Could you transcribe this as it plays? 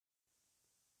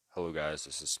Hello guys,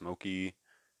 this is Smokey.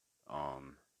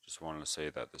 Just wanted to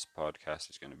say that this podcast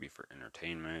is going to be for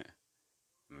entertainment.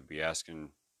 I'm going to be asking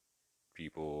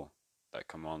people that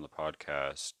come on the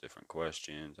podcast different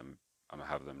questions. I'm going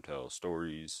to have them tell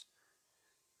stories.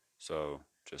 So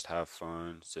just have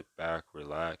fun, sit back,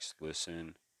 relax,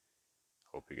 listen.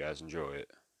 Hope you guys enjoy it.